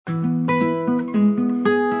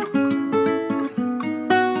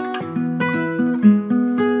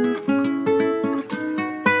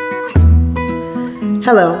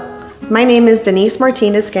Hello, my name is Denise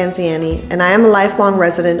Martinez-Scanziani, and I am a lifelong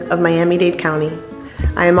resident of Miami-Dade County.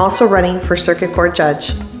 I am also running for Circuit Court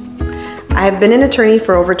Judge. I have been an attorney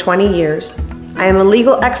for over 20 years. I am a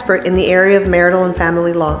legal expert in the area of marital and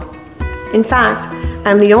family law. In fact, I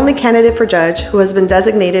am the only candidate for judge who has been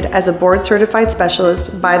designated as a board-certified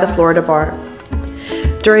specialist by the Florida Bar.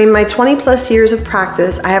 During my 20-plus years of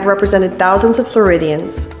practice, I have represented thousands of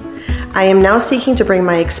Floridians. I am now seeking to bring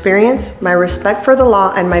my experience, my respect for the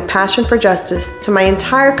law, and my passion for justice to my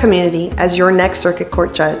entire community as your next Circuit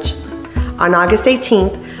Court Judge. On August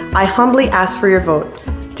 18th, I humbly ask for your vote.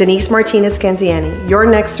 Denise Martinez-Scanziani, your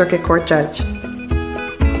next Circuit Court Judge.